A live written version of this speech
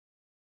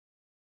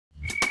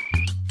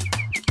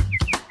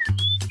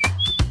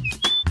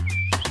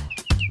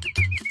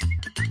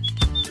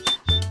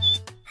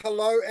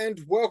Hello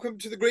and welcome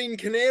to the Green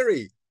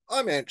Canary.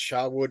 I'm Ant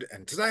Sharwood,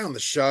 and today on the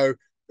show,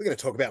 we're going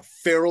to talk about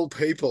feral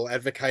people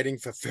advocating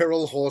for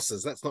feral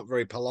horses. That's not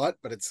very polite,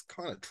 but it's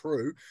kind of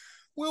true.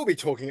 We'll be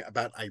talking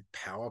about a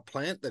power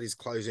plant that is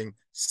closing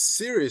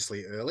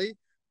seriously early.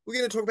 We're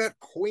going to talk about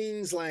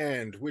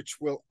Queensland,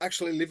 which will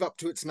actually live up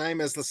to its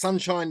name as the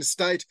Sunshine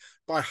State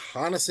by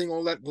harnessing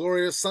all that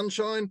glorious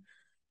sunshine.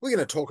 We're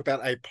going to talk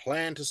about a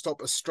plan to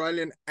stop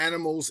Australian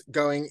animals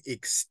going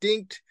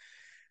extinct.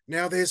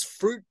 Now, there's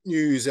fruit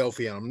news,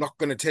 Elfie, and I'm not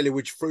going to tell you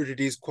which fruit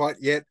it is quite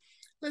yet.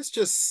 Let's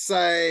just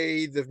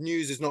say the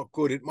news is not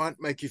good. It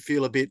might make you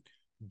feel a bit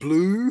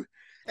blue.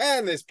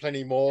 And there's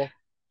plenty more.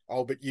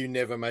 Oh, but you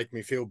never make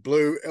me feel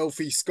blue.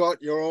 Elfie Scott,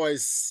 you're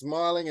always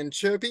smiling and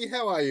chirpy.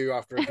 How are you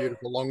after a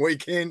beautiful long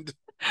weekend?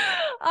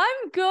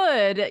 I'm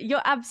good.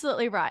 You're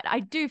absolutely right.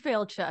 I do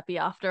feel chirpy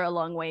after a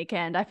long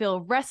weekend. I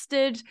feel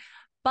rested,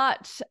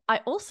 but I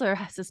also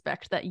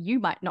suspect that you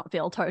might not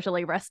feel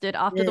totally rested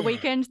after the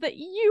weekend that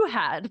you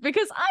had,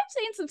 because I've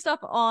seen some stuff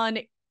on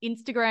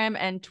Instagram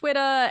and Twitter,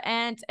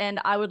 and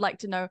I would like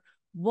to know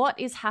what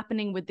is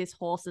happening with this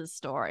horse's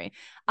story.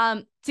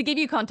 To give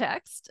you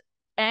context,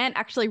 Anne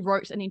actually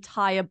wrote an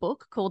entire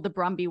book called The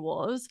Brumby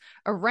Wars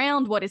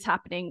around what is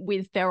happening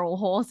with feral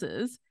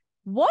horses.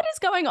 What is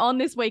going on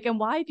this week, and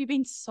why have you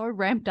been so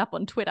ramped up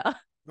on Twitter?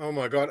 Oh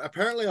my God.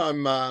 Apparently,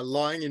 I'm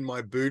lying in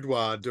my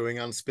boudoir doing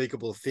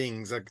unspeakable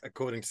things,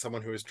 according to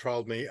someone who has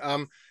trolled me.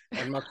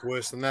 And much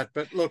worse than that.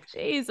 But look,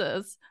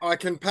 Jesus. I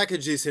can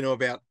package this into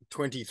about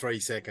 23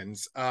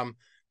 seconds. I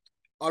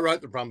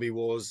wrote the Brumby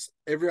Wars.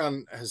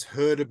 Everyone has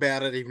heard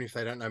about it, even if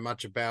they don't know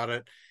much about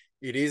it.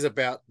 It is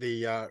about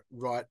the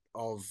right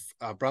of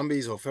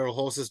Brumbies or feral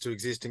horses to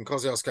exist in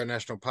Kosciuszko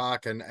National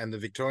Park and the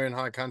Victorian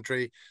High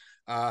Country.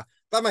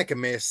 They make a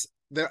mess.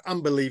 They're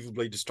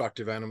unbelievably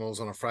destructive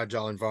animals on a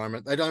fragile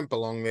environment. They don't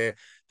belong there.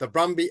 The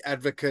Brumby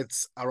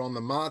advocates are on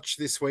the march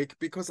this week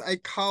because a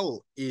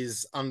cull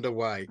is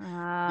underway.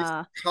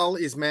 This cull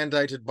is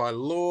mandated by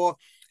law,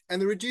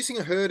 and they're reducing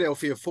a herd,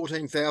 Elfie, of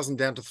 14,000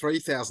 down to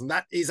 3,000.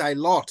 That is a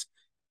lot.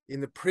 In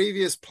the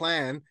previous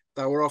plan,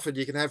 they were offered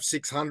you can have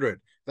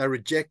 600. They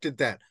rejected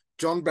that.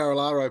 John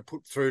Barilaro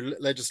put through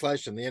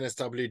legislation, the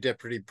NSW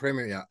Deputy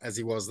Premier, as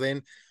he was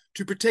then,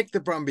 to protect the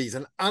Brumbies.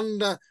 And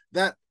under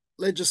that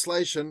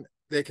legislation,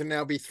 there can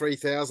now be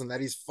 3,000.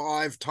 That is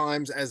 5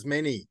 times as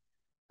many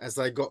as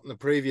they got in the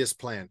previous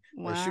plan.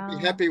 Wow. They should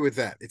be happy with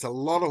that. It's a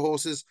lot of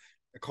horses.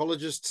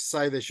 Ecologists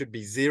say there should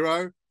be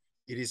 0.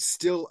 It is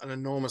still an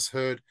enormous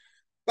herd,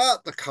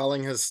 but the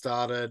culling has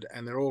started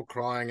and they're all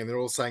crying and they're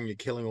all saying you're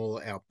killing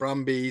all our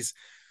Brumbies.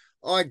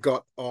 I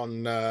got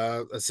on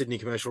a Sydney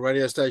commercial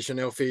radio station,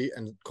 Elfie,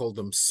 and called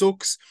them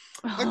sooks.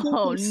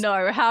 Oh,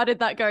 no. How did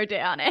that go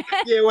down?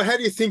 Yeah, well, how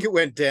do you think it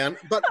went down?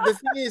 But the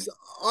thing is,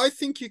 I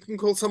think you can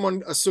call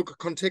someone a sook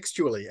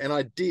contextually, and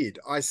I did.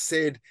 I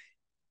said,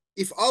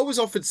 if I was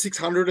offered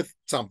 600 of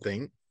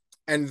something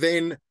and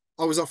then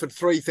I was offered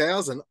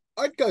 3,000,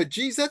 I'd go,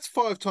 geez, that's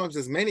 5 times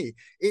as many.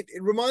 It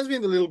reminds me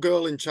of the little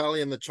girl in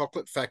Charlie and the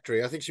Chocolate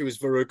Factory. I think she was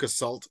Veruca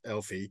Salt,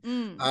 Elfie.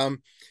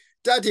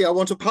 Daddy, I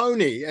want a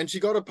pony. And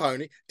she got a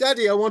pony.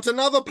 Daddy, I want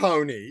another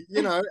pony.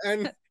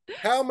 And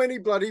how many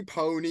bloody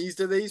ponies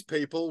do these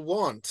people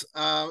want?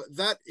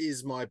 That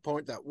is my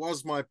point. That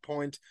was my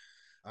point.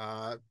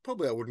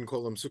 Probably I wouldn't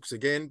call them sooks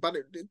again, but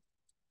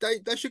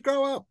they should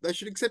grow up. They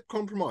should accept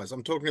compromise.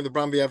 I'm talking to the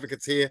Brumby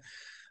advocates here.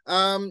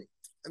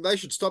 They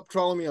should stop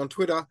trolling me on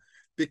Twitter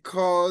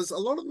because a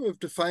lot of them have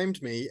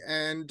defamed me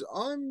and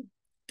I'm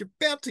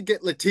about to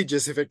get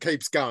litigious if it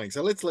keeps going.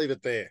 So let's leave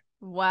it there.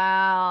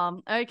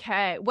 Wow.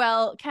 Okay.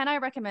 Well, can I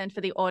recommend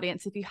for the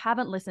audience, if you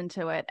haven't listened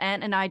to it,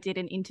 Ant and I did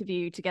an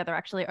interview together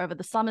actually over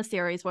the summer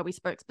series where we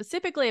spoke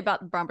specifically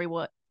about the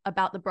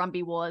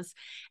Brumby Wars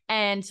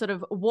and sort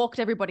of walked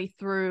everybody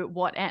through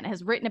what Ant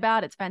has written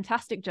about. It's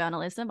fantastic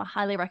journalism. I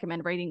highly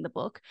recommend reading the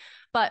book,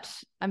 but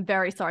I'm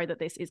very sorry that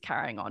this is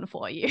carrying on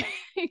for you.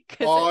 It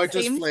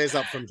just flares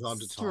up from time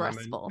to time.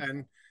 Stressful.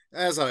 And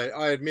as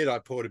I admit, I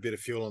poured a bit of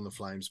fuel on the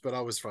flames, but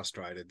I was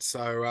frustrated.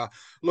 So,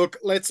 look,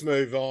 let's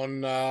move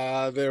on.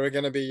 There are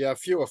going to be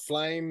fewer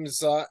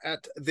flames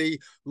at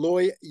the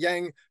Loy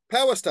Yang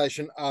power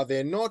station, are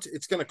there not?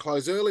 It's going to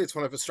close early. It's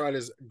one of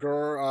Australia's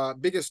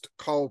biggest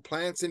coal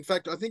plants. In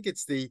fact, I think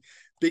it's the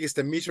biggest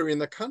emitter in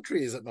the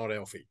country, is it not,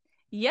 Elfie?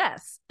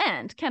 Yes.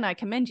 And can I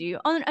commend you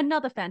on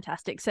another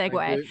fantastic segue?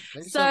 Thank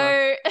you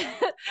so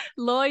much.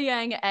 Loy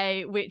Yang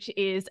A, which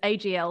is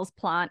AGL's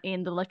plant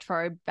in the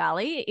Latrobe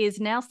Valley,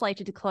 is now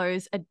slated to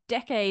close a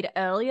decade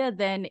earlier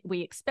than we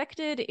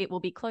expected. It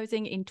will be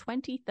closing in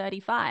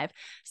 2035.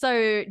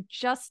 So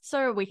just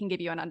so we can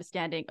give you an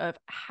understanding of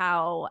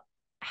how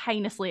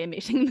heinously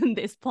emitting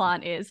this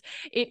plant is,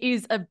 it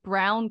is a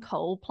brown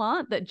coal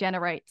plant that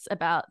generates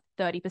about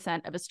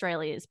 30%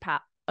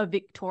 of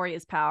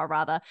Victoria's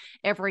power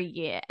every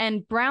year.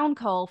 And brown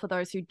coal, for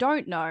those who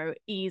don't know,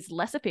 is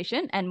less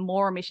efficient and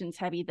more emissions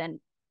heavy than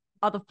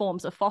other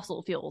forms of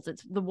fossil fuels.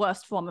 It's the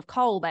worst form of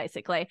coal,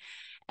 basically.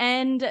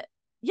 And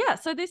yeah,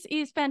 so this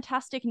is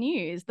fantastic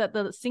news that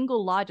the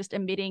single largest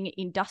emitting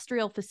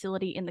industrial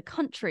facility in the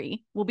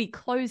country will be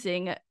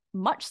closing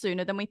much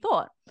sooner than we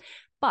thought.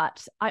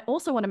 But I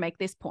also want to make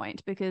this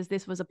point, because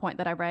this was a point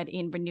that I read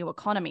in Renew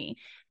Economy.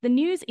 The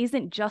news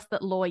isn't just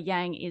that Loy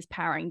Yang is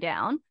powering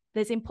down.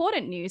 There's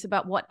important news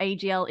about what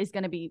AGL is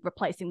going to be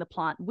replacing the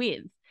plant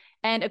with.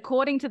 And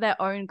according to their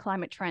own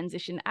climate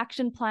transition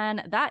action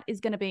plan, that is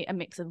going to be a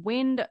mix of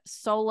wind,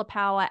 solar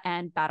power,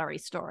 and battery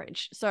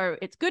storage. So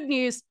it's good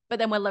news, but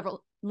then we're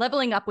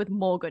leveling up with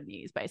more good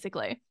news,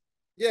 basically.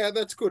 Yeah,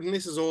 that's good. And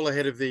this is all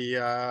ahead of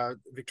the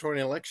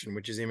Victorian election,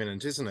 which is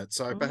imminent, isn't it?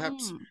 So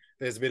perhaps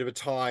there's a bit of a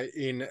tie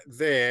in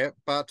there,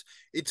 but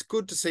it's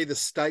good to see the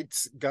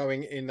states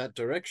going in that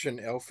direction,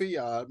 Elfie,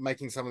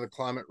 making some of the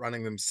climate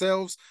running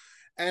themselves.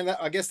 And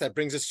I guess that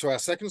brings us to our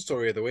second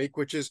story of the week,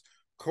 which is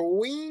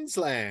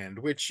Queensland,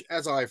 which,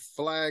 as I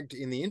flagged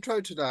in the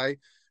intro today,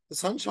 the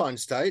Sunshine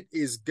State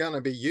is going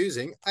to be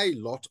using a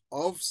lot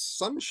of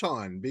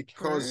sunshine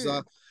because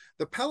the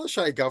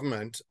Palaszczuk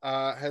government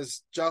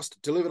has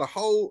just delivered a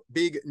whole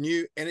big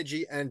new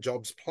energy and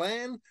jobs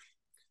plan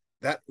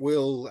that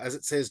will, as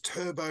it says,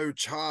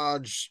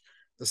 turbocharge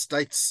the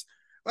state's.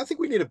 I think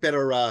we need a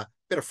better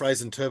phrase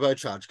than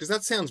turbocharge, because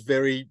that sounds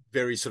very,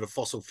 very sort of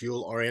fossil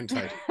fuel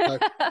orientated. So,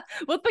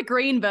 what's the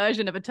green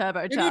version of a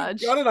turbocharge?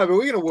 I don't know, but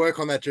we're going to work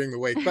on that during the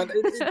week. But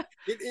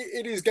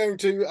it is going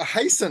to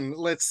hasten,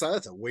 let's say,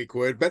 that's a weak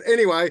word. But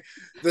anyway,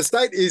 the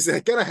state is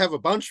going to have a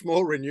bunch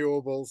more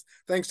renewables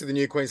thanks to the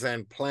new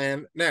Queensland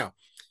plan. Now,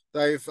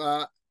 they've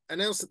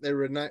announced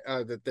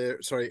that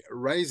they're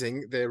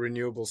raising their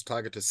renewables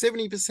target to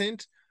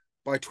 70%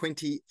 by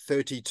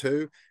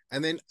 2032,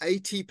 and then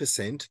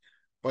 80%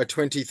 by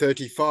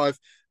 2035.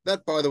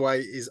 That, by the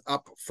way, is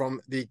up from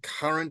the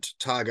current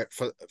target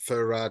for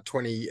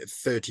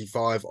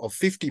 2035 of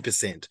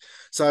 50%.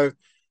 So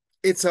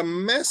it's a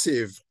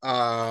massive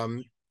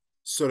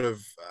sort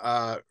of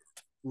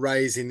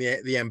raise in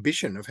the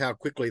ambition of how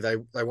quickly they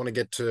want to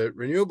get to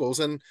renewables.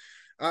 And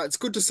it's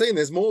good to see. And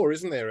there's more,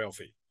 isn't there,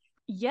 Elfie?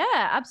 Yeah,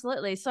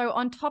 absolutely. So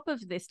on top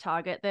of this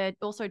target, they're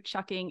also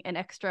chucking an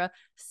extra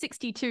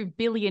 $62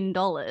 billion,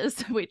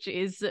 which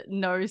is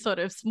no sort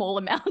of small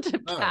amount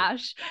of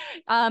cash.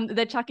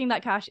 They're chucking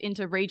that cash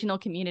into regional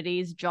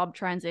communities, job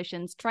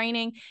transitions,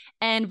 training,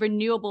 and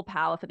renewable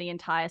power for the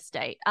entire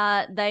state.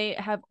 They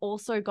have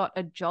also got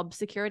a job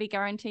security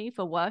guarantee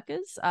for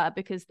workers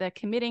because they're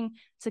committing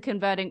to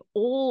converting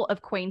all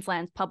of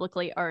Queensland's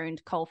publicly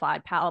owned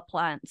coal-fired power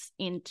plants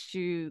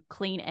into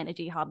clean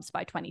energy hubs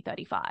by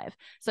 2035.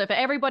 So for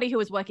everybody who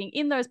is working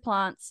in those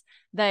plants,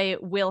 they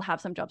will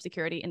have some job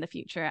security in the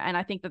future. And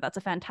I think that that's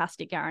a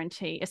fantastic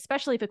guarantee,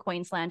 especially for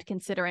Queensland,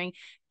 considering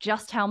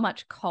just how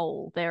much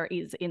coal there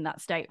is in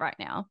that state right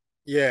now.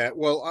 Yeah,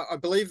 well, I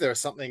believe there are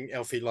something,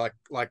 Elfie, like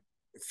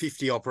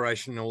 50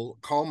 operational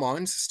coal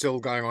mines still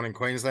going on in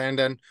Queensland.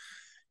 And,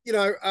 you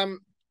know,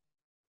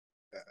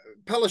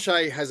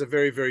 Palaszczuk has a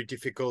very, very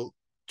difficult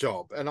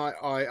job. And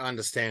I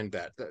understand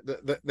that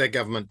their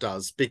government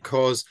does,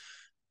 because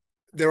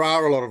there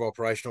are a lot of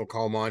operational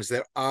coal mines.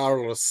 There are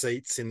a lot of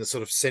seats in the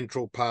sort of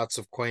central parts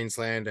of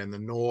Queensland and the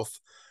north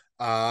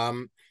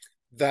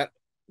that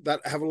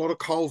have a lot of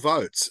coal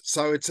votes.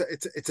 So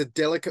it's a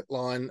delicate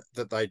line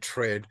that they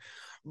tread.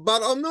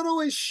 But I'm not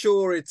always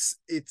sure it's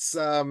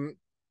the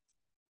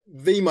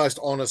most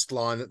honest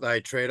line that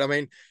they tread. I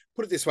mean,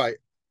 put it this way.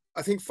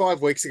 I think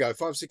 6 weeks ago,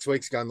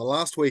 in the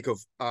last week of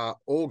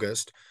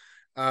August,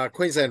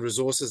 Queensland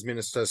Resources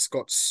Minister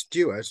Scott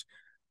Stewart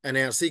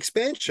announced the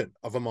expansion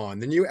of a mine,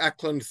 the new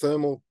Ackland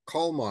thermal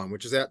coal mine,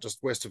 which is out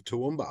just west of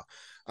Toowoomba.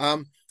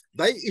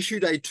 They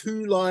issued a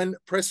 2-line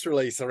press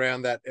release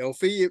around that,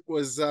 Elfie. It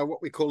was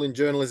what we call in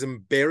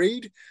journalism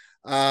buried,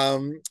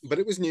 but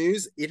it was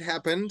news. It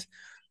happened.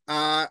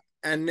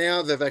 And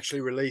now they've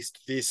actually released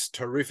this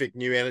terrific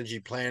new energy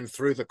plan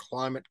through the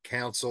Climate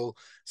Council.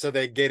 So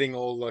they're getting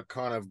all the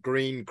kind of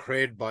green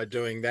cred by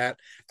doing that.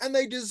 And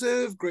they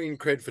deserve green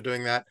cred for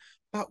doing that.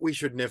 But we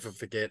should never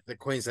forget that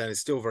Queensland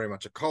is still very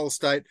much a coal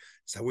state.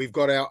 So we've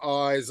got our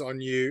eyes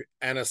on you,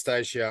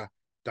 Anastasia,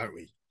 don't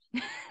we?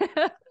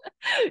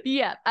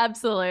 Yeah,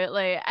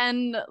 absolutely.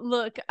 And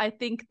look, I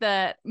think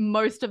that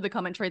most of the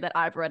commentary that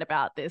I've read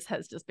about this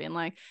has just been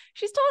like,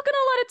 she's talking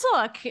a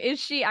lot of talk. Is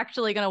she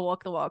actually going to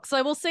walk the walk?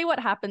 So we'll see what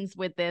happens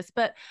with this.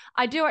 But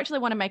I do actually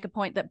want to make a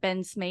point that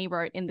Ben Smee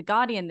wrote in The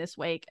Guardian this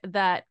week,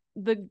 that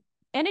the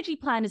energy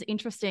plan is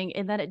interesting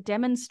in that it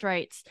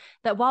demonstrates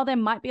that while there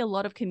might be a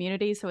lot of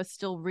communities who are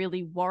still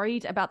really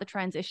worried about the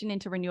transition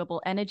into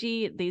renewable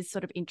energy, these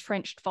sort of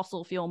entrenched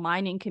fossil fuel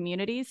mining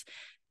communities,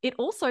 it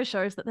also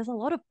shows that there's a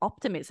lot of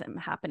optimism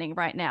happening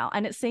right now.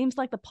 And it seems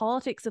like the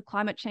politics of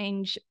climate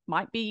change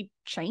might be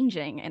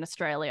changing in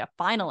Australia,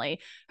 finally.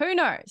 Who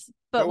knows?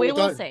 But we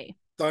will see.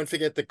 Don't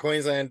forget that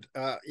Queensland,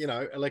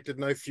 elected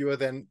no fewer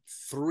than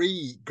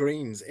 3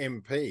 Greens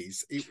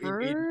MPs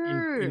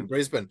in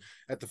Brisbane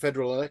at the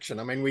federal election.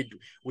 I mean,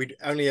 we'd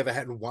only ever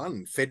had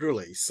 1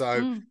 federally.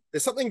 So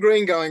there's something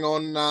green going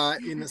on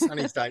in the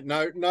sunny state.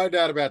 No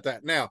doubt about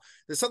that. Now,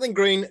 there's something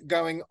green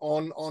going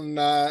on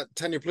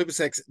Tanya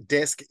Plibersek's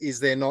desk, is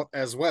there not,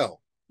 as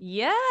well?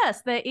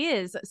 Yes, there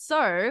is.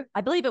 So I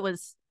believe it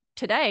was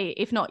today,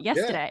 if not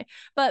yesterday. Yeah.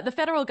 But the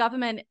federal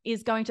government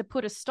is going to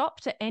put a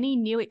stop to any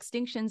new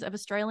extinctions of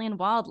Australian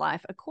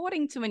wildlife,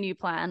 according to a new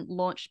plan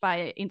launched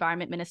by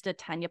Environment Minister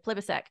Tanya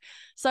Plibersek.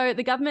 So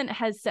the government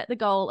has set the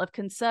goal of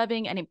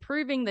conserving and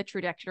improving the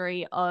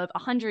trajectory of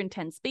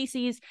 110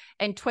 species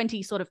and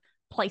 20 sort of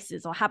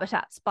places or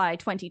habitats by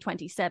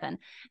 2027.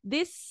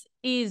 This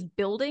is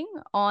building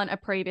on a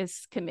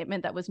previous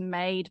commitment that was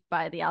made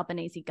by the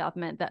Albanese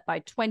government that by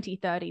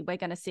 2030, we're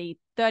going to see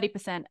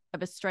 30%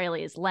 of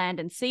Australia's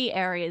land and sea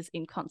areas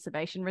in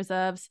conservation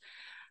reserves.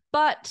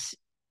 But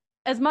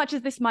as much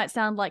as this might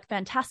sound like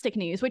fantastic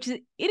news, which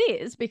it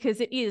is, because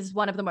it is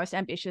one of the most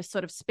ambitious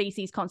sort of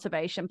species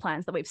conservation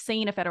plans that we've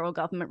seen a federal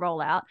government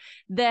roll out,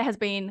 there has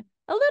been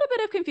a little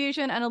bit of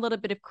confusion and a little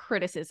bit of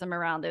criticism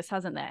around this,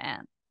 hasn't there,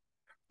 Ant?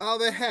 Oh,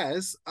 there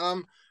has.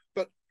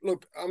 But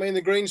look, I mean,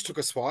 the Greens took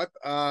a swipe.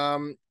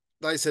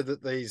 They said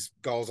that these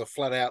goals are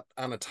flat out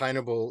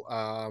unattainable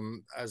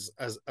as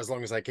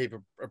long as they keep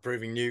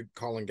approving new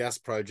coal and gas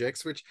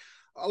projects, which,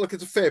 oh, look,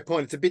 it's a fair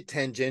point. It's a bit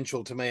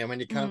tangential to me. I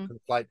mean, you can't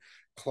conflate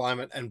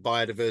climate and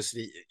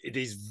biodiversity. It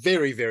is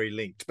very, very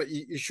linked, but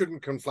you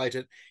shouldn't conflate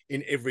it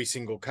in every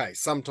single case.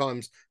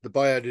 Sometimes the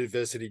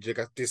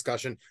biodiversity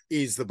discussion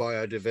is the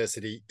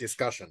biodiversity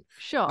discussion.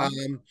 Sure.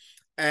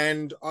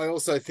 And I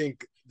also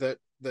think that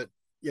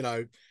you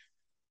know,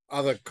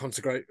 other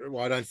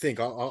well, I don't think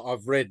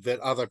I've read that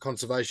other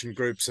conservation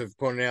groups have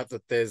pointed out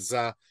that there's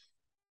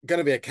going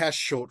to be a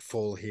cash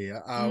shortfall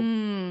here.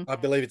 I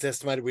believe it's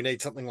estimated we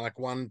need something like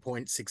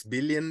 1.6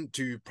 billion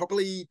to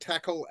properly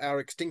tackle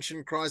our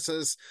extinction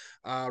crisis,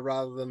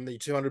 rather than the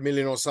 200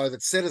 million or so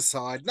that's set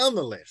aside.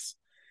 Nonetheless,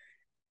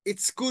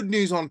 it's good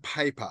news on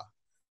paper.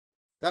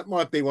 That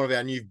might be one of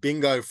our new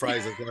bingo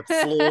phrases, like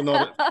floor,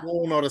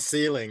 not a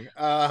ceiling.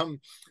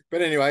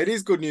 But anyway, it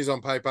is good news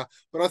on paper.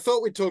 But I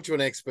thought we'd talk to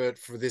an expert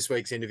for this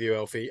week's interview,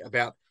 Elfie,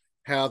 about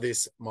how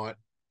this might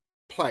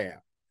play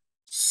out.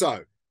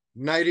 So,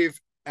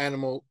 native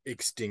animal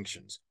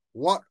extinctions.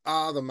 What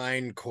are the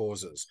main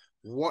causes?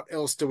 What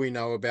else do we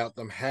know about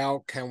them?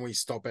 How can we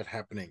stop it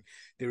happening?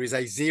 There is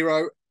a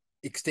zero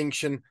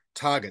extinction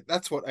target.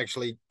 That's what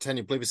actually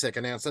Tanya Plibersek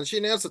announced, and she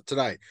announced it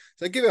today.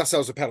 So give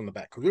ourselves a pat on the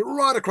back. We're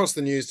right across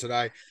the news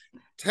today.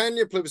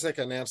 Tanya Plibersek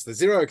announced the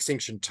zero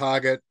extinction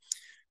target.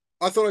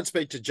 I thought I'd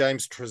speak to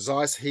James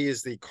Trezise. He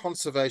is the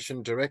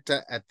Conservation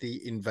Director at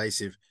the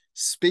Invasive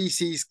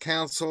Species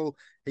Council.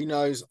 He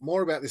knows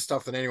more about this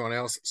stuff than anyone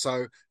else.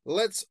 So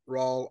let's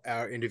roll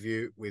our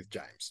interview with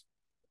James.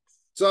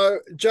 So,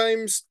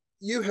 James,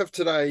 you have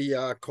today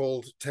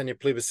called Tanya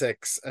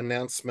Plibersek's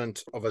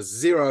announcement of a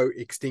zero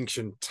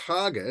extinction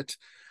target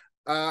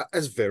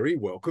as very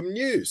welcome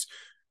news.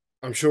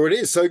 I'm sure it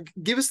is. So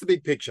give us the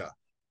big picture.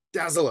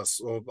 Dazzle us,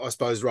 or I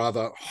suppose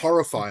rather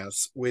horrify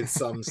us with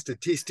some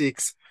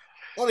statistics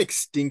on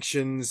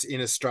extinctions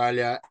in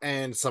Australia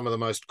and some of the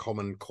most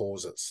common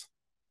causes.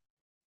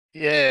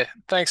 Yeah,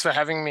 thanks for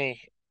having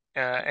me,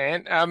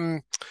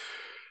 Ant.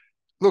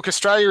 Look,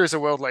 Australia is a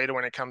world leader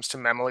when it comes to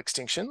mammal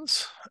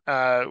extinctions.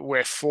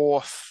 We're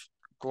fourth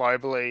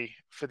globally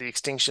for the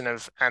extinction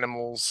of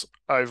animals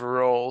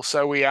overall.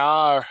 So we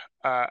are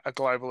a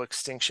global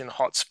extinction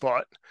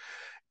hotspot.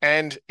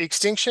 And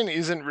extinction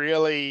isn't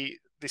really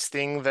this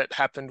thing that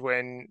happened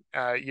when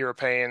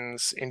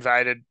Europeans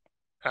invaded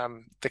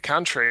the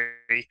country.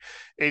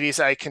 It is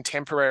a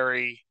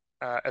contemporary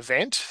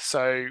event.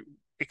 So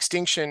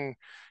extinction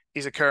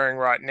is occurring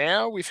right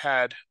now. We've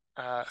had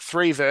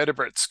 3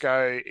 vertebrates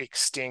go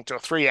extinct, or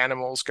 3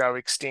 animals go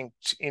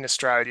extinct in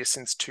Australia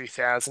since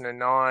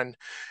 2009.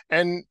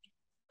 And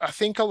I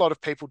think a lot of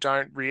people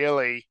don't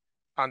really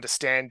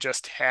understand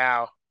just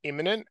how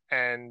imminent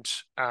and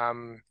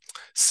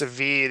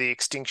severe the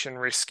extinction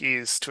risk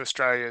is to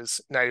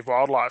Australia's native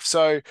wildlife.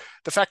 So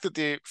the fact that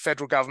the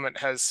federal government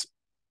has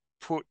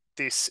put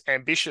this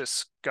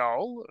ambitious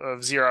goal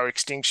of zero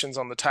extinctions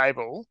on the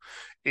table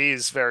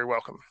is very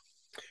welcome.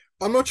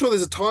 I'm not sure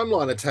there's a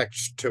timeline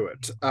attached to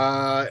it.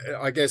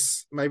 I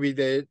guess maybe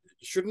there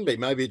shouldn't be.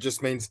 Maybe it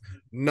just means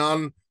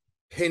none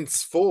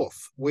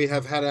henceforth. We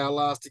have had our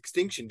last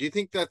extinction. Do you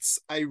think that's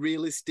a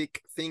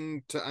realistic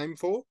thing to aim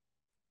for?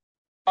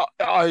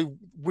 I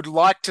would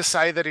like to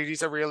say that it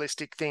is a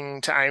realistic thing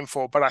to aim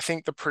for, but I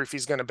think the proof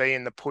is going to be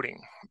in the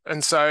pudding.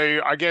 And so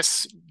I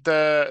guess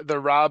the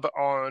rub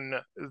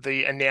on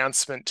the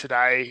announcement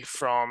today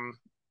from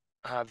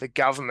the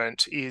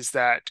government is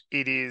that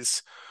it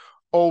is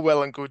all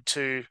well and good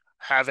to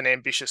have an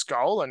ambitious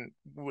goal, and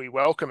we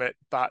welcome it,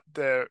 but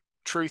the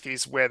truth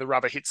is where the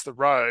rubber hits the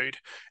road.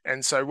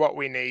 And so what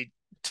we need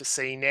to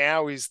see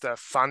now is the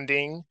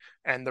funding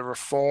and the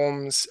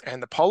reforms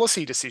and the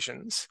policy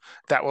decisions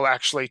that will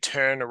actually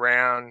turn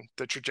around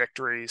the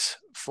trajectories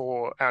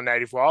for our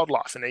native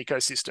wildlife and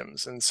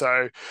ecosystems. And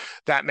so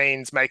that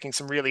means making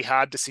some really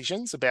hard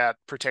decisions about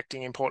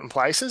protecting important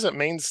places. It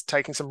means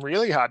taking some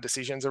really hard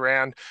decisions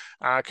around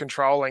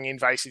controlling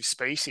invasive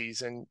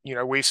species. And,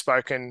 we've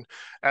spoken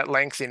at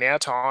length in our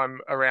time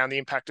around the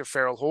impact of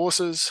feral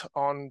horses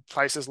on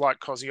places like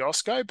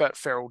Kosciuszko, but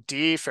feral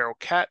deer, feral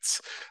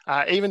cats,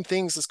 even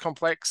things as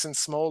complex and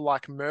small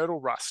like myrtle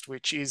rust,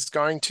 which is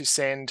going to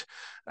send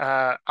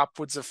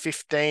upwards of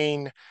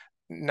 15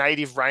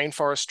 native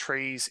rainforest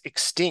trees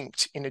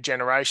extinct in a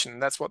generation.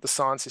 That's what the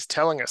science is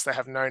telling us. They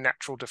have no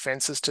natural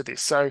defenses to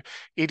this. So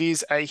it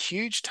is a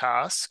huge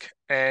task.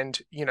 And,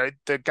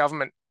 the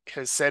government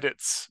has set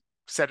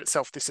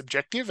itself this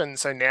objective. And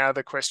so now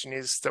the question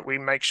is that we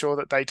make sure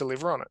that they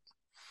deliver on it.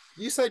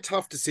 You say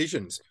tough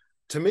decisions.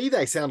 To me,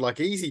 they sound like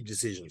easy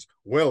decisions.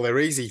 Well, they're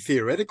easy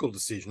theoretical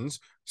decisions.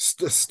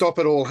 Stop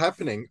it all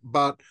happening.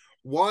 But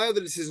why are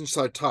the decisions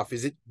so tough?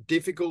 Is it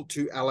difficult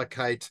to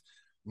allocate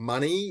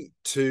money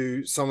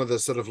to some of the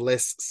sort of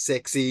less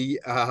sexy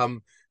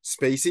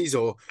species,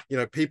 or,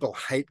 people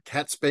hate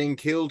cats being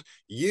killed?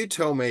 You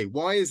tell me,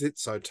 why is it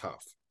so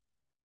tough?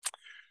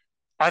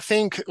 I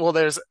think, well,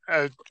 there's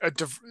a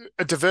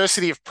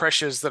diversity of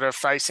pressures that are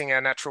facing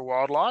our natural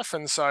wildlife.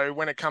 And so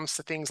when it comes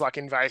to things like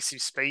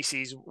invasive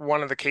species,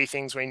 one of the key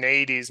things we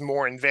need is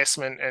more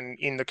investment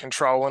in the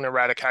control and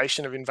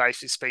eradication of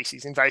invasive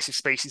species. Invasive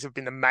species have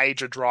been the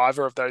major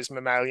driver of those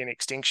mammalian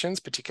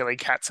extinctions, particularly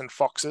cats and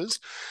foxes.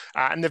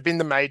 And they've been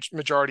the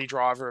majority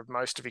driver of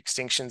most of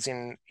extinctions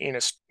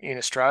in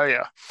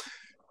Australia.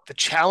 The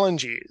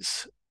challenge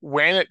is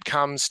when it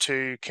comes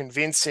to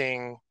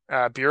convincing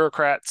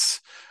bureaucrats,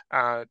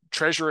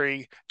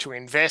 Treasury to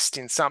invest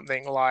in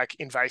something like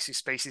invasive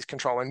species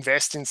control,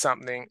 invest in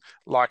something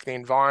like the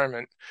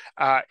environment,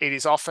 it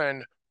is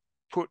often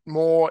put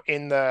more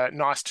in the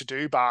nice to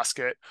do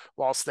basket,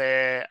 whilst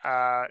their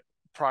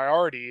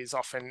priority is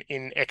often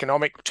in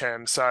economic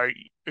terms. So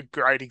a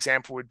great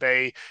example would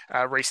be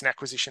recent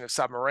acquisition of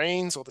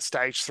submarines or the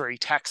stage 3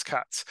 tax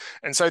cuts.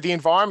 And so the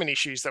environment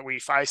issues that we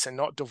face are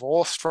not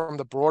divorced from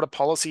the broader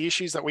policy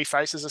issues that we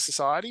face as a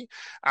society.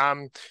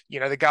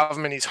 The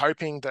government is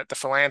hoping that the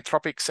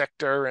philanthropic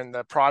sector and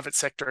the private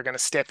sector are going to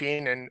step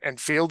in and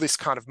fill this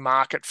kind of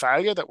market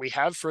failure that we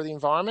have for the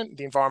environment.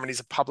 The environment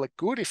is a public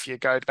good. If you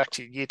go back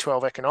to year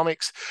 12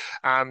 economics,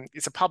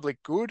 it's a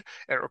public good.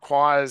 It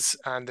requires,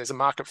 there's a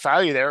market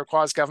failure there, it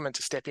requires government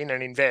to step in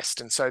and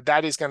invest. And so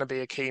that is going to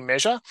be a key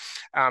measure.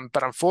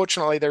 But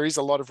unfortunately, there is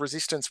a lot of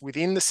resistance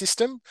within the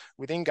system,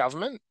 within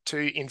government,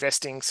 to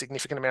investing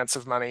significant amounts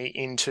of money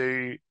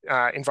into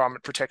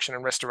environment protection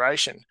and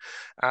restoration.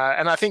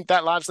 And I think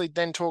that largely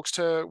then talks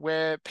to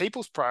where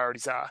people's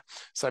priorities are.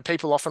 So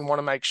people often want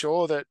to make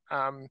sure that,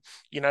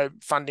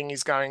 funding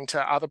is going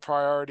to other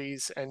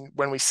priorities. And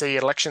when we see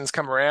elections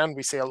come around,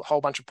 we see a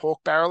whole bunch of pork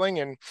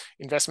barreling and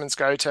investments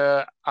go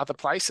to other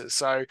places.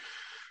 So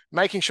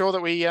making sure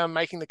that we are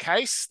making the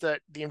case that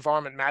the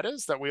environment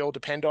matters, that we all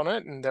depend on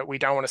it, and that we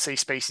don't want to see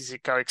species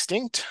go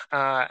extinct,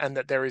 and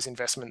that there is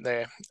investment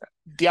there.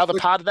 The other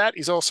part of that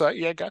is also,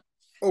 go.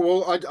 Oh,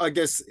 well, I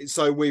guess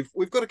so. We've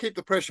got to keep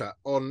the pressure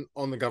on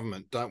the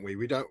government, don't we?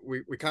 We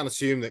can't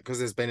assume that because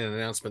there's been an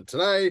announcement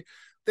today,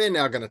 they're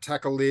now going to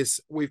tackle this.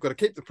 We've got to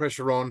keep the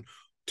pressure on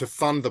to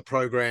fund the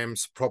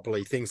programs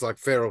properly. Things like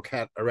feral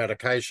cat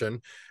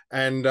eradication,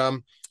 and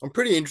I'm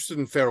pretty interested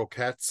in feral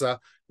cats.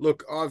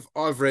 Look,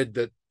 I've read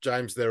that,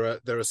 James, there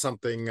are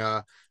something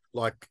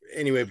like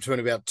anywhere between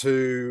about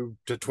 2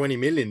 to 20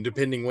 million,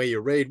 depending where you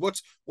read.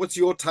 What's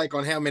your take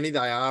on how many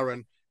they are,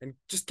 and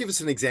just give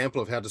us an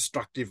example of how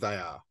destructive they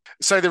are?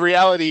 So the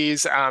reality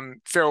is,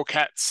 feral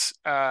cats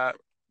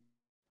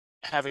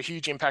have a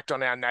huge impact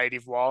on our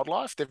native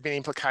wildlife. They've been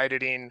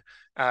implicated in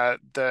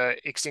the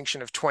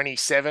extinction of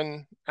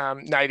 27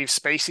 native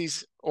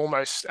species,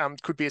 almost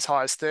could be as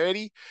high as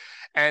 30.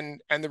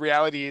 And the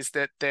reality is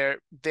that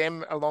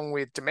them, along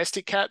with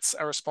domestic cats,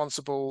 are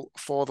responsible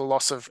for the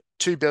loss of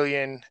 2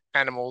 billion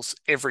animals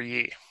every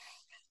year.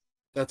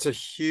 That's a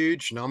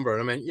huge number.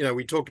 I mean,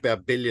 we talked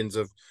about billions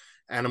of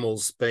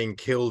animals being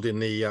killed in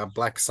the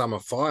Black Summer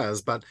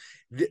fires, but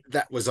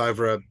that was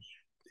over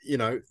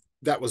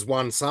that was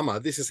one summer.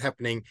 This is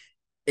happening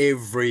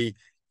every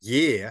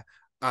year.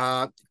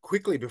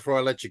 Quickly, before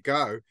I let you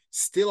go,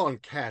 still on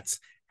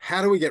cats,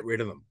 how do we get rid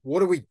of them?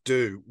 What do we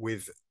do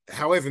with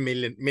however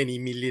many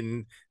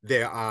million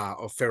there are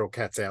of feral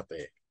cats out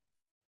there?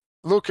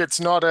 Look,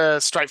 it's not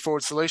a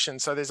straightforward solution.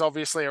 So there's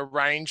obviously a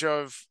range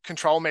of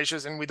control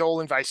measures, and with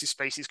all invasive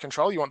species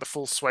control, you want the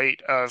full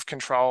suite of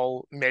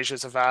control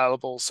measures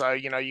available. So,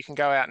 you can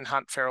go out and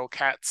hunt feral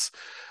cats.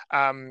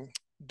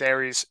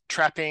 There is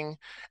trapping,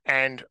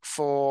 and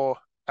for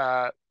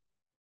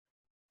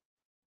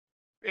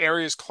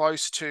areas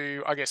close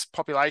to, I guess,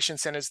 population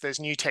centres, there's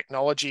new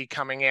technology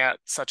coming out,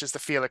 such as the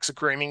Felix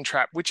grooming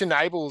trap, which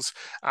enables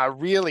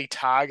really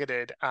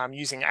targeted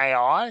using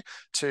AI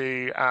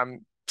to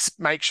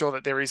make sure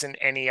that there isn't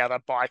any other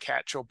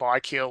bycatch or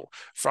bykill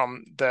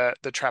from the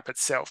trap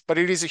itself. But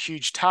it is a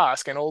huge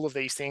task, and all of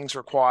these things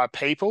require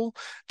people.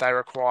 They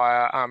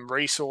require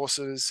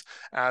resources.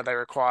 They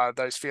require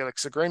those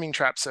Felix the grooming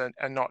traps are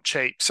not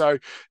cheap. So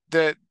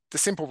the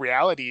simple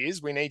reality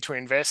is we need to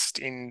invest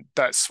in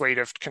that suite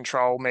of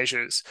control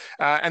measures.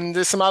 And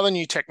there's some other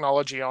new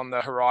technology on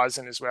the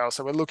horizon as well.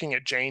 So we're looking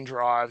at gene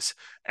drives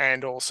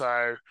and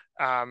also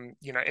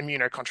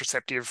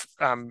immunocontraceptive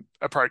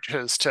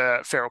approaches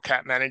to feral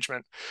cat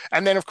management.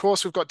 And then, of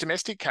course, we've got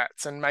domestic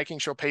cats and making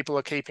sure people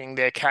are keeping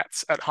their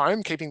cats at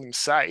home, keeping them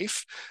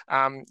safe.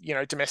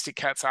 Domestic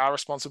cats are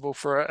responsible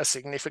for a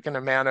significant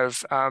amount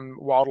of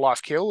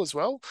wildlife kill as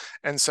well.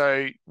 And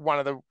so one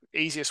of the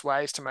easiest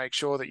ways to make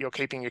sure that you're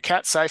keeping your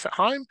cat safe at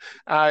home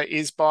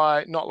is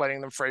by not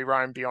letting them free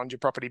roam beyond your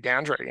property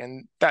boundary.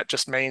 And that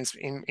just means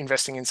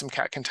investing in some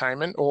cat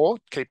containment or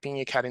keeping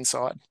your cat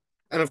inside.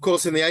 And of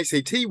course, in the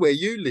ACT where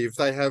you live,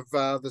 they have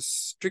the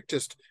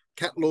strictest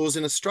cat laws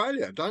in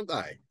Australia, don't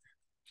they?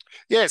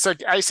 Yeah, so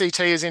ACT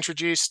has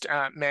introduced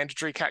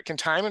mandatory cat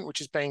containment,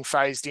 which is being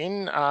phased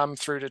in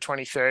through to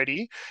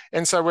 2030.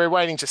 And so we're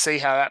waiting to see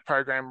how that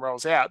program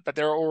rolls out. But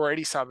there are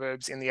already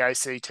suburbs in the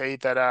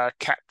ACT that are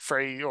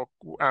cat-free or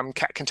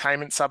cat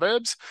containment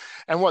suburbs.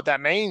 And what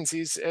that means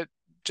is it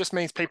just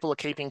means people are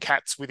keeping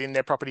cats within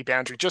their property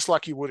boundary, just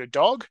like you would a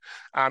dog.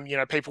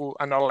 People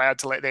are not allowed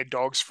to let their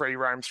dogs free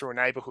roam through a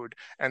neighbourhood.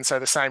 And so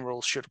the same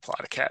rules should apply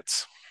to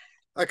cats.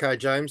 Okay,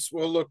 James.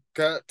 Well, look,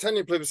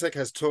 Tanya Plibersek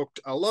has talked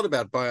a lot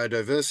about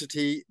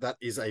biodiversity. That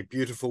is a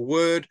beautiful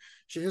word.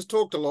 She has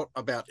talked a lot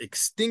about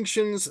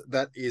extinctions.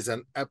 That is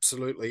an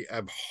absolutely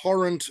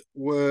abhorrent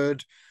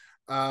word.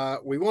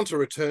 We want to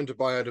return to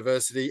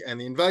biodiversity, and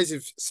the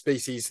Invasive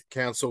Species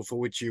Council, for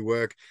which you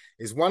work,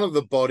 is one of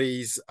the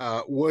bodies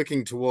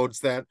working towards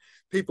that.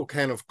 People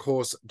can, of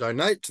course,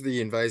 donate to the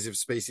Invasive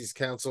Species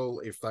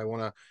Council if they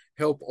want to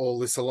help all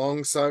this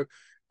along. So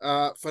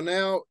for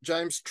now,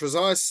 James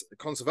Trezise,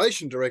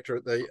 Conservation Director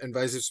at the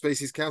Invasive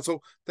Species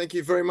Council, thank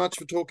you very much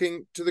for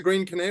talking to the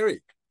Green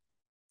Canary.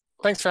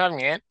 Thanks for having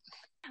me, Ant.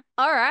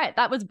 All right,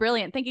 that was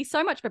brilliant. Thank you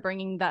so much for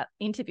bringing that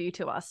interview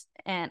to us,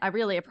 and I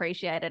really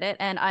appreciated it.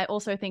 And I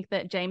also think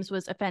that James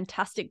was a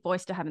fantastic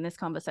voice to have in this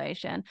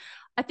conversation.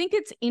 I think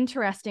it's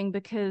interesting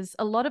because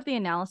a lot of the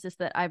analysis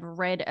that I've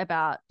read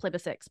about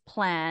Plibersek's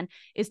plan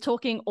is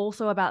talking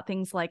also about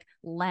things like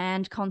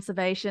land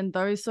conservation,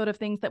 those sort of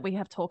things that we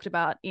have talked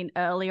about in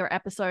earlier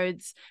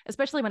episodes,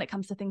 especially when it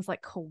comes to things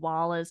like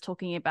koalas,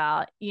 talking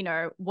about,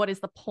 what is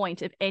the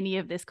point of any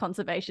of this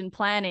conservation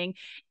planning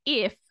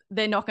if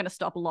they're not going to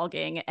stop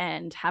logging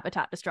and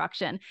habitat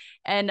destruction.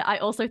 And I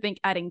also think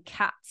adding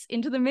cats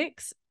into the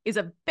mix is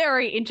a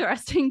very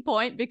interesting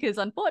point because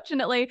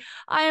unfortunately,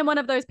 I am one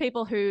of those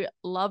people who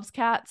loves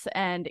cats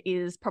and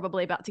is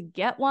probably about to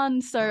get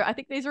one. So I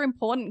think these are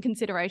important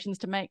considerations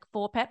to make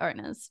for pet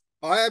owners.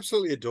 I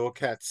absolutely adore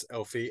cats,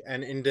 Elfie.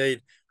 And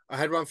indeed, I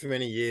had one for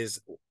many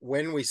years.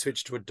 When we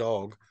switched to a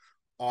dog,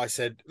 I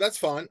said, that's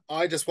fine.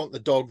 I just want the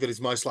dog that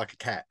is most like a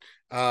cat.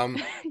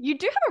 You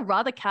do have a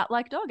rather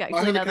cat-like dog, actually.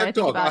 I have a cat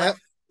dog.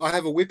 I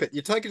have a whippet.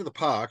 You take it to the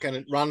park and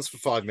it runs for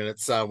 5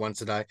 minutes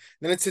once a day.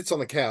 Then it sits on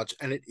the couch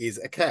and it is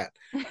a cat.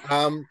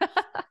 And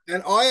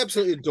I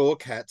absolutely adore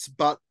cats,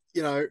 but,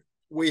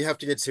 we have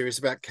to get serious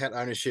about cat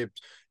ownership.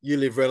 You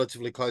live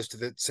relatively close to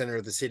the center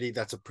of the city.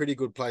 That's a pretty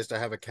good place to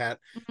have a cat.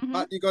 Mm-hmm.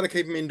 But you got to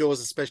keep them indoors,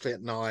 especially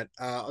at night.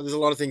 There's a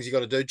lot of things you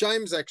got to do.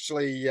 James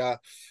actually...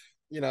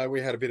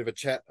 we had a bit of a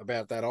chat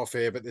about that off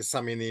air, but there's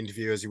some in the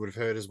interview, as you would have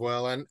heard as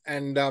well.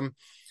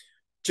 And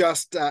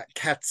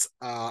cats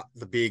are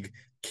the big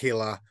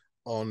killer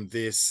on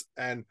this.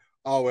 And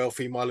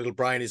Elfie, my little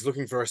brain is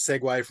looking for a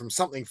segue from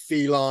something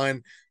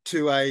feline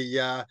to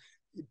a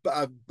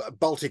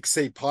Baltic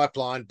Sea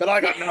pipeline, but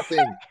I got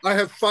nothing. I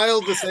have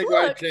failed the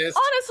segue test.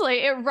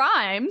 Honestly, it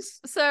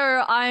rhymes,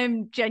 so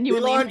I'm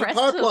genuinely impressed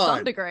to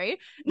some degree.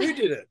 You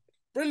did it.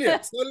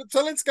 Brilliant.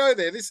 So let's go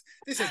there. This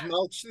is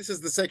mulch. This is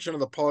the section of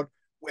the pod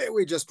where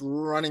we're just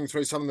running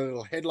through some of the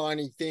little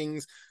headliney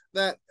things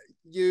that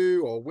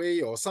you or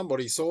we or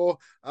somebody saw.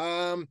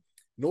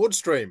 Nord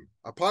Stream,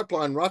 a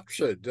pipeline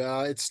ruptured.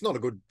 It's not a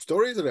good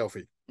story, is it,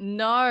 Elfie?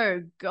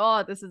 No,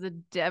 God, this is a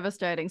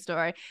devastating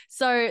story.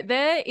 So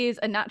there is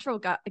a natural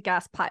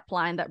gas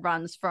pipeline that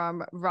runs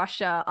from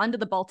Russia under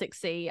the Baltic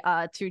Sea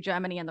to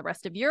Germany and the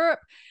rest of Europe.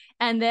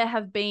 And there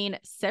have been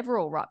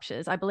several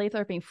ruptures. I believe there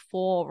have been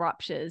 4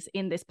 ruptures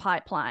in this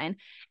pipeline,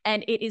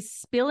 and it is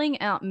spilling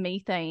out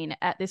methane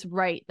at this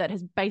rate that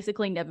has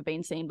basically never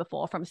been seen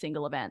before from a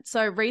single event.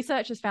 So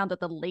researchers found that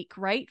the leak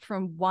rate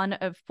from one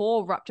of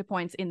 4 rupture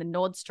points in the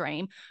Nord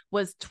Stream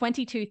was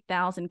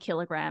 22,000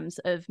 kilograms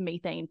of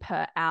methane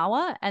per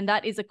hour. And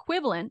that is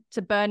equivalent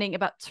to burning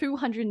about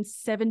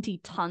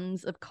 270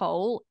 tons of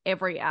coal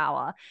every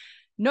hour.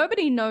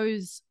 Nobody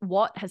knows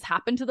what has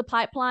happened to the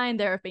pipeline.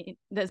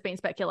 There's been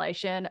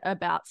speculation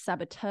about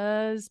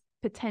saboteurs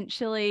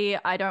potentially.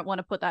 I don't want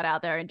to put that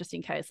out there, and just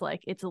in case,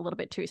 it's a little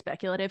bit too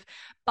speculative.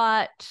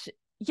 But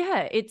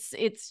yeah, it's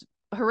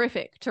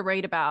horrific to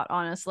read about,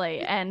 honestly.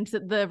 And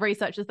the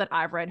researchers that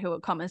I've read who are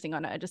commenting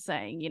on it are just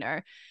saying,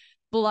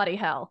 bloody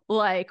hell,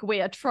 like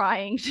we are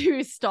trying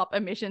to stop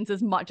emissions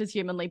as much as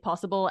humanly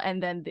possible,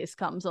 and then this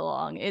comes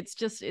along. It's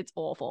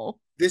awful.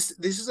 This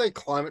is a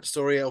climate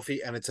story,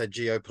 Elfie, and it's a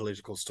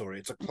geopolitical story.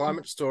 It's a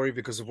climate story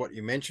because of what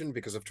you mentioned,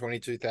 because of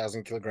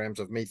 22,000 kilograms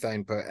of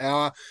methane per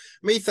hour.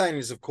 Methane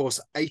is, of course,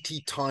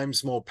 80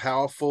 times more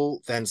powerful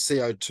than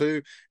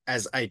CO2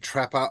 as a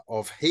trapper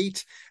of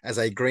heat, as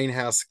a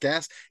greenhouse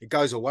gas. It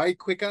goes away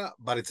quicker,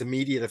 but its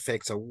immediate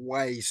effects are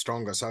way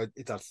stronger. So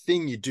it's a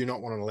thing you do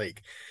not want to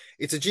leak.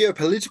 It's a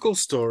geopolitical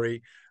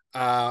story,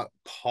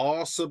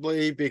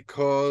 possibly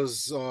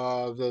because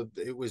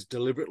it was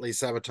deliberately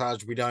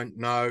sabotaged. We don't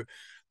know.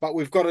 But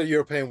we've got a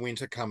European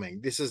winter coming.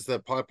 This is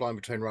the pipeline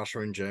between Russia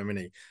and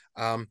Germany.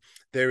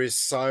 There is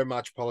so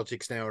much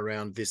politics now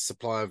around this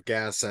supply of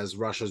gas as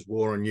Russia's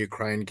war on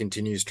Ukraine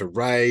continues to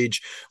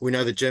rage. We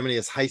know that Germany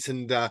has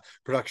hastened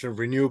production of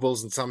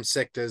renewables in some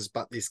sectors,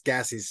 but this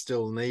gas is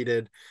still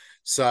needed.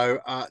 So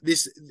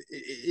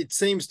it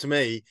seems to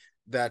me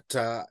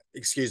that,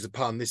 excuse the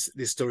pun, this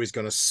story is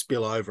going to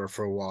spill over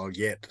for a while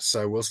yet.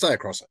 So we'll stay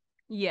across it.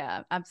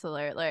 Yeah,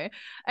 absolutely.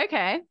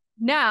 Okay.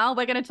 Now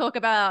we're going to talk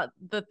about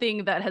the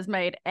thing that has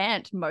made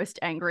Ant most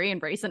angry in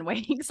recent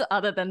weeks,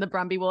 other than the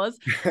Brumby Wars.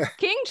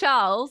 King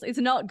Charles is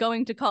not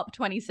going to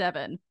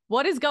COP27.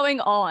 What is going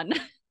on?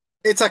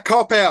 It's a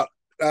cop-out,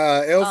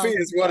 Elfie,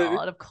 is what it is.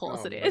 Of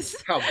course it is.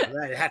 Come on,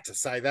 they had to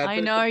say that. I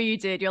know you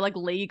did. You're like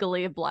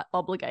legally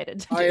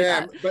obligated to do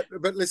that. I am,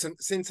 but listen,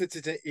 since it's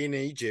in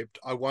Egypt,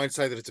 I won't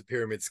say that it's a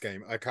pyramid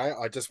scheme, okay?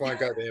 I just won't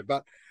go there.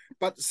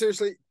 But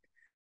seriously,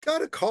 go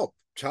to COP,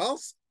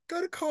 Charles. Go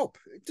to COP.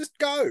 Just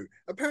go.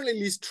 Apparently,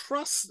 Liz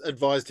Truss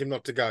advised him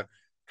not to go.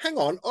 Hang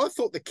on, I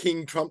thought the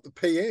king trumped the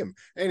PM.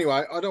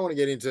 Anyway, I don't want to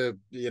get into,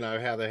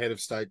 how the head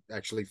of state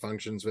actually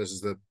functions versus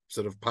the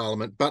sort of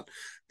parliament. But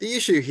the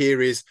issue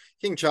here is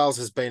King Charles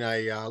has been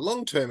a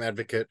long-term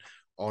advocate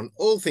on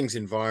all things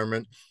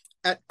environment.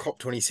 At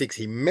COP26,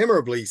 he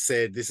memorably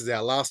said, this is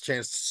our last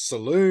chance to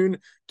saloon,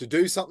 to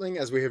do something.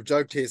 As we have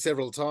joked here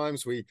several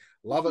times, we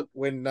love it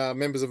when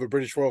members of a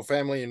British royal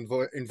family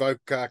invoke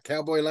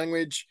cowboy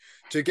language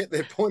to get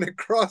their point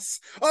across.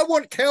 I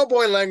want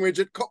cowboy language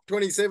at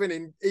COP27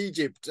 in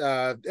Egypt.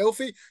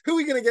 Elfie, who are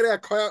we going to get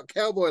our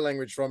cowboy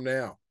language from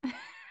now?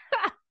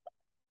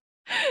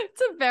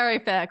 It's a very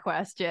fair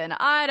question.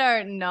 I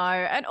don't know.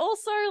 And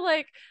also,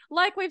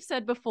 like we've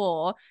said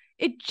before,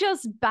 it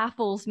just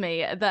baffles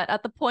me that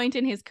at the point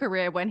in his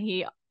career when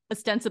he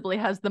ostensibly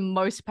has the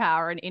most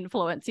power and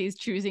influence, he's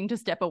choosing to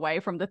step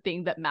away from the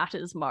thing that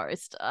matters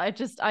most. I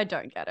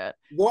don't get it.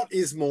 What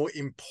is more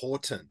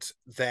important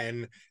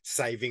than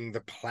saving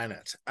the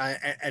planet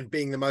and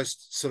being the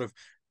most sort of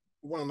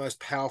one of the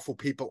most powerful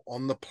people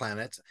on the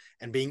planet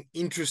and being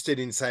interested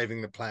in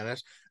saving the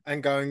planet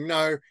and going,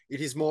 no,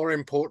 it is more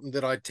important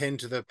that I tend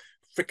to the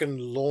frickin'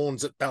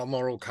 lawns at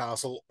Balmoral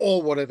Castle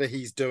or whatever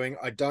he's doing.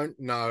 I don't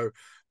know.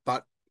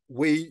 But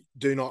we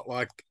do not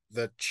like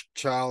that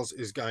Charles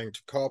is going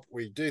to COP.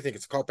 We do think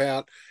it's a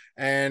cop-out.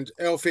 And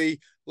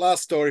Elfie,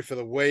 last story for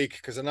the week,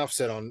 because enough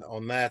said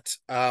on that.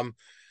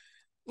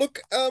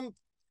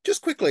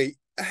 Just quickly,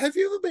 have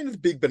you ever been to the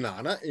Big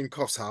Banana in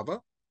Coffs Harbour?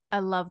 I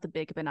love the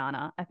Big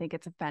Banana. I think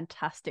it's a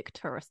fantastic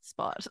tourist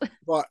spot.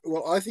 Right.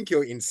 Well, I think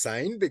you're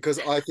insane because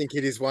I think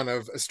it is one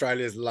of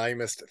Australia's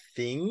lamest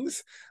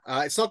things.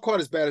 It's not quite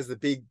as bad as the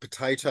Big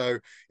Potato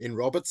in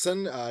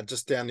Robertson,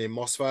 just down near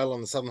Mossvale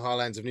on the Southern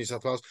Highlands of New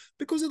South Wales,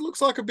 because it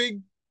looks like a big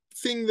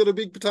thing that a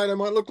big potato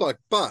might look like.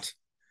 But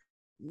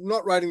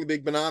not rating the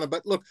Big Banana,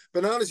 but look,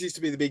 bananas used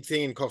to be the big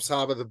thing in Coffs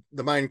Harbour,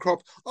 the main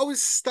crop. I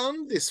was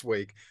stunned this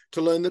week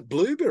to learn that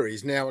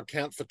blueberries now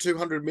account for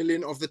 200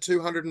 million of the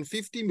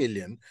 250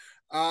 million.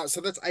 So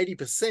that's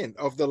 80%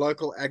 of the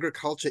local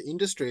agriculture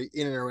industry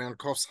in and around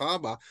Coffs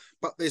Harbour.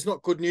 But there's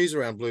not good news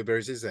around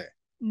blueberries, is there?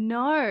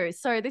 No.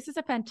 So this is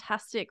a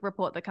fantastic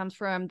report that comes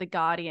from The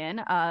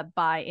Guardian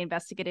by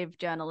investigative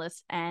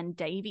journalist Anne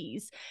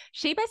Davies.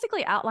 She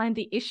basically outlined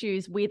the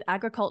issues with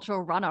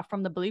agricultural runoff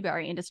from the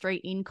blueberry industry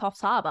in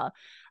Coffs Harbour.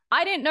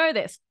 I didn't know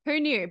this.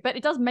 Who knew? But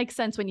it does make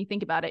sense when you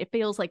think about it. It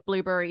feels like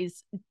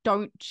blueberries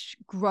don't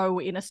grow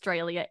in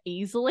Australia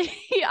easily,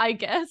 I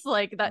guess.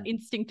 Like that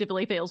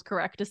instinctively feels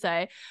correct to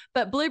say.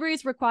 But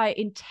blueberries require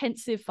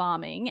intensive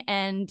farming,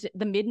 and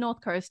the mid-north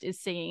coast is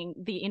seeing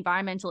the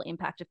environmental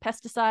impact of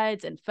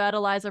pesticides and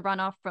fertilizer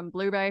runoff from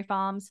blueberry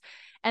farms.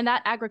 And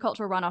that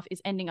agricultural runoff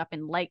is ending up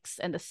in lakes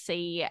and the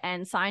sea.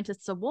 And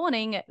scientists are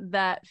warning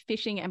that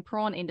fishing and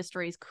prawn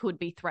industries could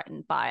be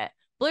threatened by it.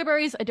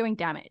 Blueberries are doing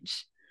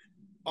damage.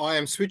 I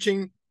am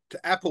switching to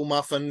apple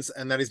muffins,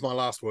 and that is my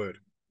last word.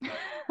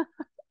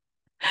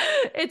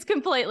 It's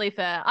completely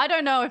fair. I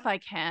don't know if I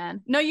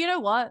can. No, you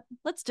know what?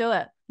 Let's do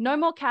it. No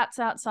more cats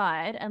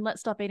outside, and let's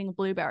stop eating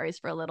blueberries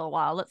for a little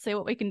while. Let's see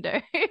what we can do.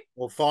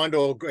 Or find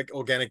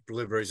organic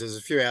blueberries. There's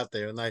a few out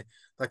there, and they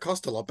They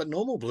cost a lot, but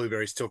normal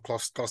blueberries still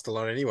cost a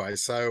lot anyway.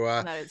 So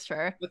That is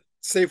true. let's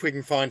see if we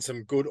can find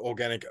some good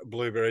organic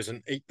blueberries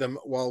and eat them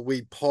while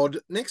we pod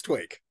next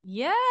week.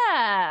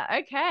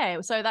 Yeah. Okay.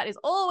 So that is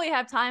all we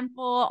have time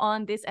for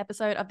on this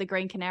episode of The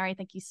Green Canary.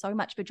 Thank you so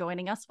much for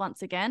joining us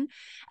once again.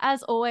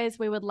 As always,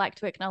 we would like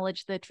to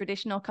acknowledge the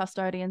traditional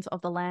custodians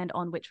of the land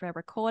on which we're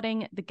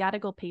recording, the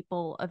Gadigal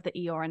people of the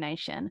Eora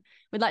Nation.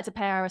 We'd like to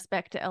pay our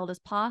respect to elders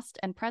past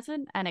and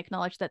present and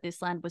acknowledge that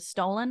this land was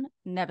stolen,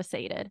 never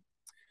ceded.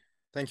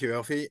 Thank you,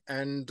 Elfie.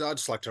 And I'd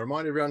just like to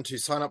remind everyone to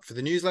sign up for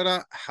the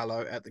newsletter,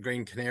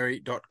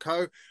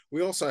 hello@thegreencanary.co.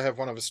 We also have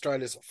one of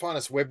Australia's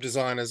finest web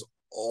designers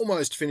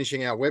almost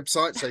finishing our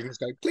website. So you can just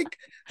go click.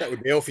 That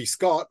would be Elfie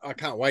Scott. I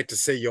can't wait to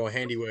see your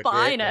handiwork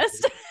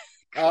Finest.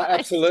 there.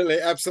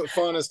 Absolutely. Absolute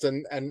finest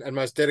and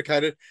most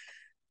dedicated.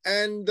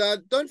 And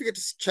don't forget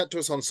to chat to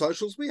us on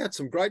socials. We had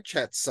some great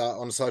chats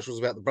on socials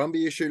about the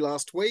Brumby issue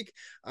last week.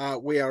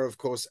 We are, of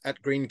course,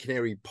 at Green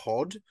Canary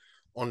Pod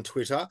on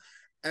Twitter.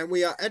 And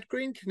we are at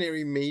Green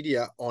Canary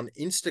Media on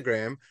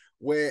Instagram,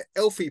 where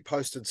Elfie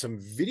posted some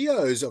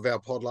videos of our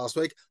pod last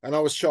week, and I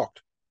was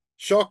shocked.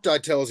 Shocked, I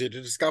tells you,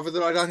 to discover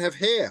that I don't have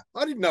hair.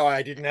 I didn't know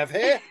I didn't have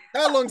hair.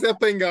 How long's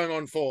that been going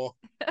on for?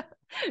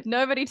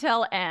 Nobody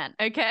tell Anne,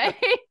 okay?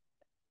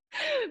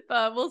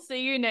 But we'll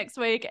see you next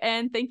week,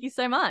 and thank you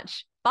so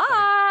much. Bye.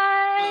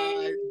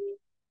 Bye.